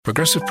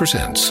Progressive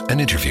presents an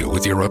interview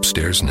with your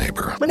upstairs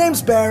neighbor. My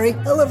name's Barry.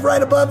 I live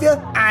right above you.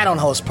 I don't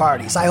host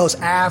parties. I host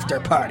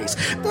after parties.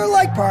 They're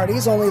like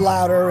parties, only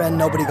louder and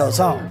nobody goes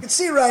home. You can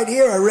see right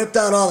here I ripped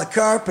out all the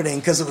carpeting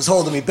because it was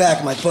holding me back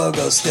with my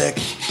pogo stick.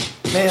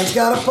 Man's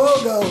got a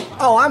pogo.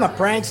 Oh, I'm a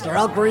prankster.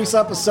 I'll grease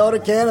up a soda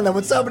can and then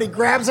when somebody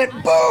grabs it,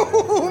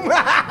 boom!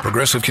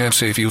 Progressive can't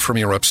save you from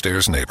your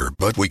upstairs neighbor,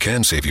 but we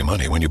can save you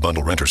money when you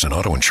bundle renters and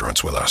auto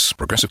insurance with us.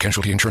 Progressive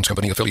Casualty Insurance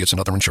Company, affiliates, and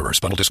other insurers.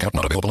 Bundle discount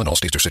not available in all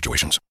states or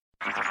situations.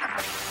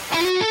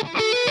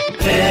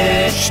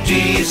 HD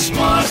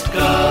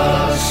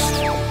Smartcast.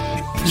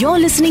 You're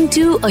listening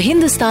to a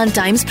Hindustan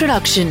Times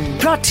production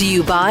brought to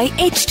you by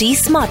HD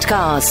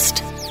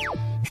Smartcast.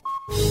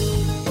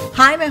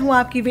 हाय, मैं हूँ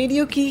आपकी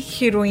radio की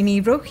हीरोइनी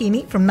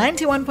Rohini from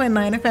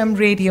 91.9 FM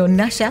radio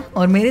नशा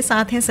और मेरे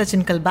साथ हैं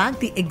Sachin Kalbag,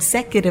 the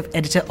executive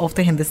editor of the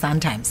Hindustan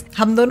times.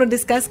 हम दोनों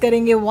डिस्कस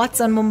करेंगे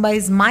व्हाट्स ऑन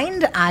मुंबईज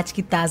माइंड आज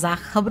की ताजा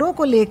खबरों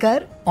को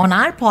लेकर on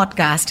our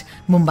podcast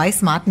Mumbai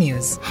smart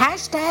news.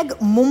 Hashtag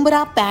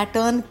Mumbra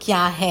pattern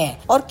क्या है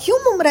और क्यों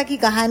मुंब्रा की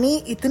कहानी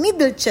इतनी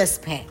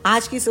दिलचस्प है।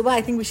 आज की सुबह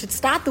I think we should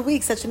start the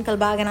week. Sachin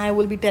Kalbag and I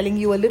will be telling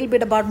you a little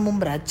bit about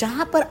Mumbra,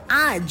 जहां पर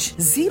आज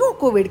 0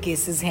 कोविड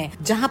केसेस हैं,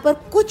 जहां पर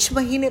कुछ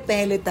महीने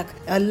पहले तक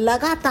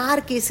लगातार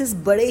केसेस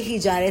बढ़े ही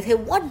जा रहे थे।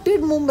 What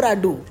did Mumbra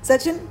do?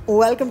 Sachin,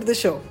 welcome to the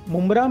show.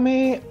 Mumbra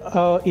में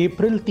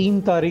अप्रैल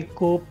 3 तारीख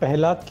को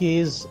पहला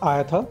केस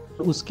आया था।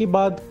 उसके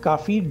बाद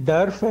काफ़ी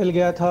डर फैल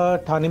गया था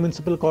ठाणे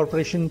म्युनिसिपल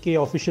कॉरपोरेशन के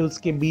ऑफिशियल्स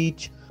के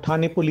बीच,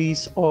 ठाणे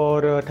पुलिस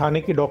और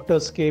ठाणे के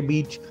डॉक्टर्स के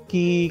बीच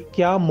कि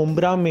क्या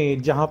मुंब्रा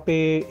में, जहाँ पे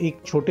एक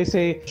छोटे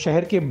से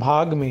शहर के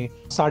भाग में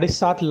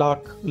 7.5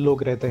 लाख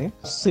लोग रहते हैं,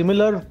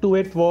 similar to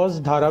it was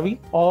Dharavi.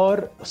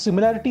 और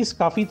सिमिलैरिटीज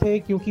काफ़ी थे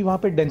क्योंकि वहाँ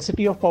पे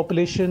डेंसिटी ऑफ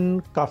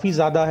पॉपुलेशन काफ़ी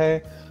ज़्यादा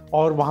है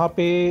और वहाँ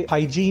पे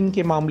हाइजीन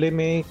के मामले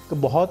में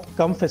बहुत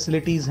कम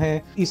फैसिलिटीज़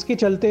हैं। इसके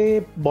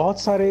चलते बहुत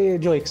सारे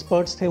जो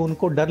एक्सपर्ट्स थे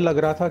उनको डर लग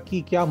रहा था कि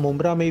क्या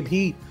मुंब्रा में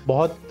भी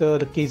बहुत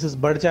केसेस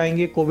बढ़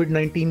जाएंगे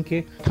कोविड-19 के।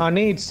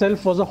 Thane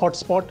itself was a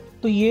hotspot.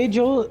 तो ये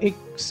जो एक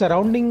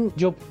सराउंडिंग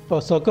जो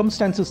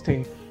सर्कमस्टेंसेस थे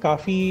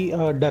काफ़ी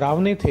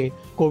डरावने थे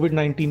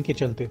कोविड-19 के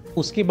चलते।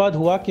 उसके बाद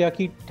हुआ क्या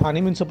कि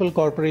ठाणे म्युनिसिपल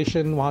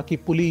कॉरपोरेशन, वहाँ की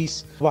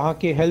पुलिस, वहाँ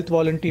के हेल्थ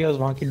वॉलंटियर्स,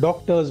 वहाँ के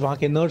डॉक्टर्स, वहाँ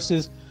के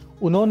नर्सेज,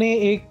 उन्होंने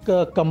एक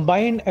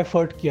कंबाइंड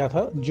एफर्ट किया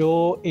था जो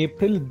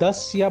अप्रैल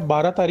 10 या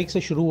 12 तारीख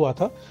से शुरू हुआ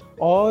था।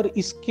 और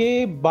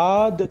इसके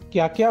बाद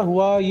क्या क्या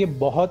हुआ ये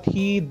बहुत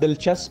ही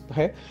दिलचस्प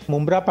है।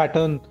 मुंब्रा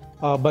पैटर्न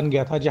बन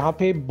गया था जहाँ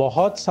पे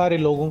बहुत सारे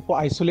लोगों को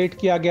आइसोलेट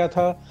किया गया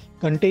था,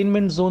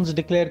 कंटेनमेंट जोन्स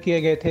डिक्लेयर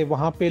किए गए थे।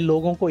 वहाँ पे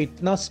लोगों को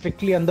इतना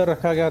स्ट्रिक्टली अंदर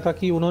रखा गया था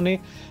कि उन्होंने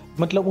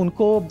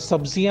उनको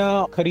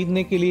सब्जियां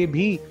खरीदने के लिए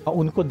भी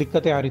उनको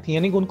दिक्कतें आ रही थी,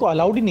 यानी कि उनको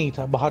अलाउड ही नहीं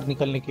था बाहर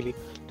निकलने के लिए।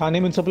 ठाणे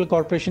म्युनिसिपल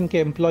कॉरपोरेशन के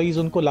एम्प्लॉयज़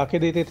उनको लाके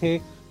देते थे,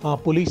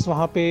 पुलिस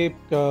वहाँ पे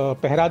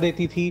पहरा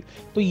देती थी।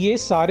 तो ये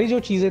सारे जो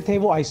चीज़ें थे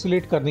वो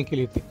आइसोलेट करने के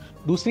लिए थे।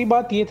 दूसरी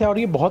बात ये था, और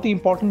ये बहुत ही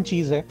इंपॉर्टेंट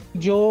चीज़ है,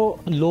 जो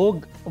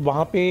लोग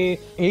वहाँ पे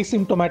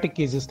एसिम्प्टोमेटिक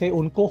केसेस थे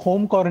उनको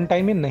होम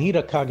क्वारंटाइन में नहीं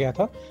रखा गया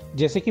था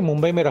जैसे कि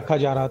मुंबई में रखा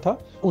जा रहा था।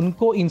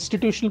 उनको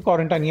इंस्टीट्यूशनल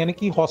क्वारंटाइन यानी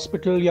कि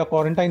हॉस्पिटल या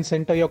क्वारंटाइन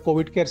सेंटर या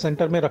कोविड केयर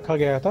सेंटर में रखा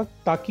गया था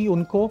ताकि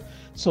उनको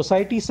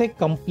सोसाइटी से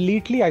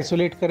कंप्लीटली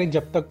आइसोलेट करें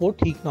जब तक वो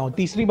ठीक ना हो।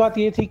 तीसरी बात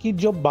ये थी कि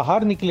जो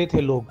बाहर निकले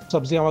थे लोग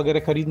सब्जियां वगैरह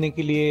खरीदने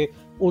के लिए,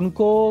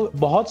 उनको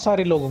बहुत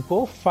सारे लोगों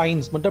को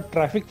फाइन्स,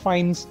 ट्रैफिक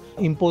फाइन्स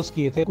इम्पोज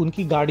किए थे,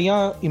 उनकी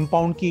गाड़ियां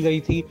इंपाउंड की गई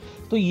थी।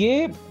 तो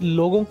ये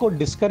लोगों को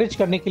डिस्करेज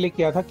करने के लिए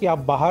किया था कि आप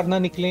बाहर ना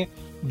निकलें,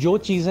 जो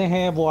चीज़ें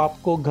हैं वो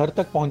आपको घर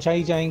तक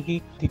पहुंचाई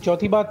जाएंगी।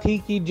 चौथी बात थी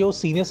कि जो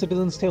सीनियर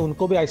सिटीजन्स थे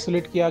उनको भी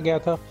आइसोलेट किया गया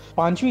था।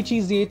 पांचवी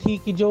चीज़ ये थी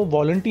कि जो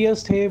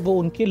वॉलंटियर्स थे वो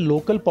उनके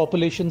लोकल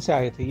पॉपुलेशन से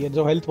आए थे, ये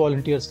जो हेल्थ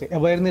वॉलंटियर्स थे,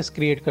 अवेयरनेस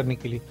क्रिएट करने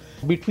के लिए।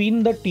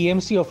 बिटवीन द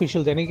टीएमसी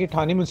ऑफिशियल्स यानी कि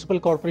ठाणे म्युनिसिपल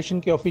कॉरपोरेशन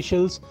के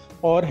ऑफिशियल्स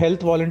और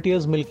हेल्थ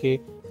वॉलंटियर्स मिलके,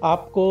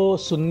 आपको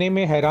सुनने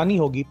में हैरानी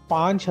होगी,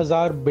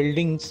 5000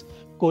 बिल्डिंग्स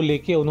को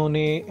लेके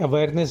उन्होंने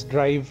अवेयरनेस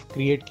ड्राइव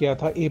क्रिएट किया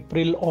था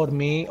अप्रैल और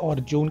मई और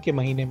जून के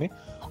महीने में।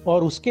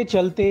 और उसके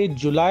चलते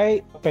जुलाई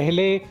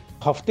पहले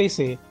हफ्ते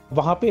से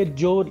वहाँ पे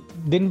जो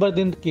दिन ब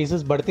दिन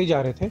केसेस बढ़ते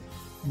जा रहे थे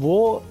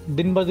वो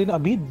दिन ब दिन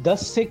अभी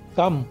 10 से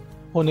कम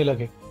होने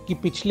लगे। कि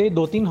पिछले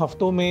 2-3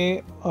 हफ्तों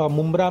में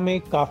मुंब्रा में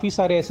काफ़ी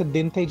सारे ऐसे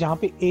दिन थे जहाँ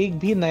पे एक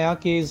भी नया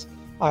केस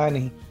आया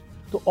नहीं।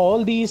 तो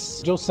ऑल दीज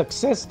जो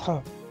सक्सेस था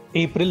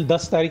अप्रैल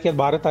 10 तारीख या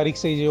 12 तारीख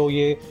से जो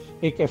ये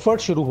एक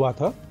एफर्ट शुरू हुआ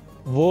था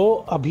वो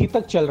अभी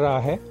तक चल रहा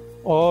है।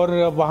 और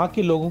वहाँ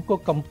के लोगों को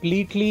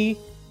कम्प्लीटली,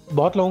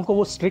 बहुत लोगों को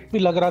वो स्ट्रिक्ट भी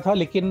लग रहा था,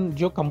 लेकिन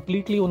जो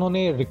कम्प्लीटली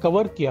उन्होंने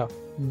रिकवर किया,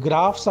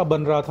 ग्राफ सा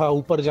बन रहा था,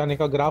 ऊपर जाने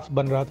का ग्राफ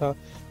बन रहा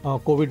था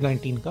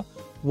कोविड-19 का,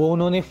 वो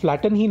उन्होंने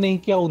फ्लैटन ही नहीं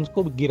किया,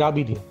 उनको गिरा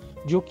भी दिया,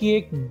 जो कि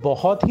एक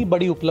बहुत ही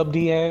बड़ी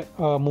उपलब्धि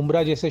है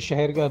मुंब्रा जैसे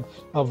शहर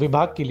का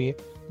विभाग के लिए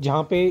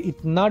जहाँ पे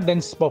इतना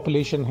डेंस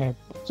पॉपुलेशन है।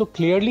 सो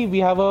clearly we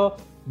have a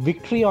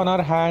victory on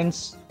our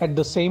hands. At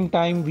the same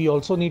time we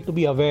also need to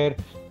be aware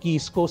कि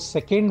इसको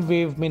सेकेंड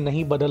वेव में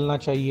नहीं बदलना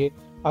चाहिए।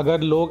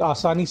 अगर लोग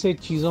आसानी से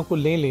चीज़ों को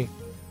ले लें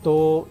तो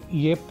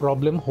ये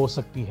प्रॉब्लम हो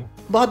सकती है।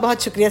 बहुत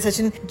बहुत शुक्रिया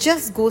Sachin.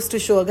 Just goes to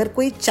show, अगर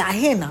कोई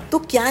चाहे ना तो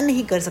क्या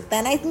नहीं कर सकता।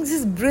 And I think this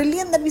is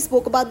brilliant that we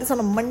spoke about this on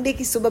a Monday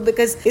की सुबह,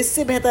 बिकॉज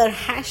इससे बेहतर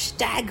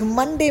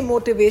 #मंडे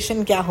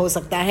मोटिवेशन क्या हो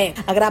सकता है।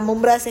 अगर आप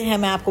मुंब्रा से हैं,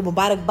 मैं आपको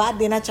मुबारकबाद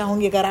देना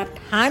चाहूंगी। अगर आप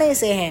ठाणे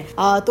से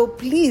हैं तो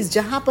प्लीज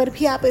जहां पर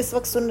भी आप इस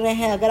वक्त सुन रहे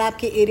हैं, अगर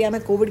आपके एरिया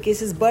में कोविड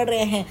केसेस बढ़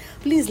रहे हैं,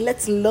 please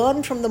let's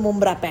learn from the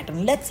Mumbra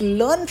pattern, let's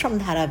learn from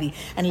Dharavi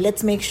and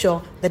let's make sure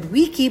that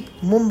we keep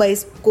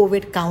Mumbai's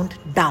covid count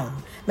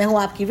down. मैं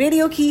हूं आपकी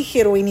रेडियो की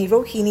हीरोइनी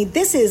Rohini.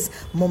 This is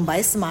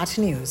Mumbai smart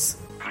news.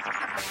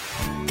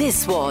 This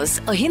was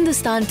a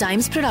Hindustan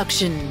Times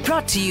production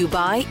brought to you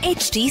by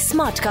HT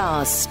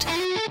Smartcast.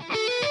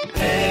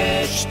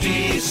 HT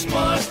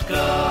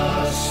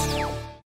Smartcast.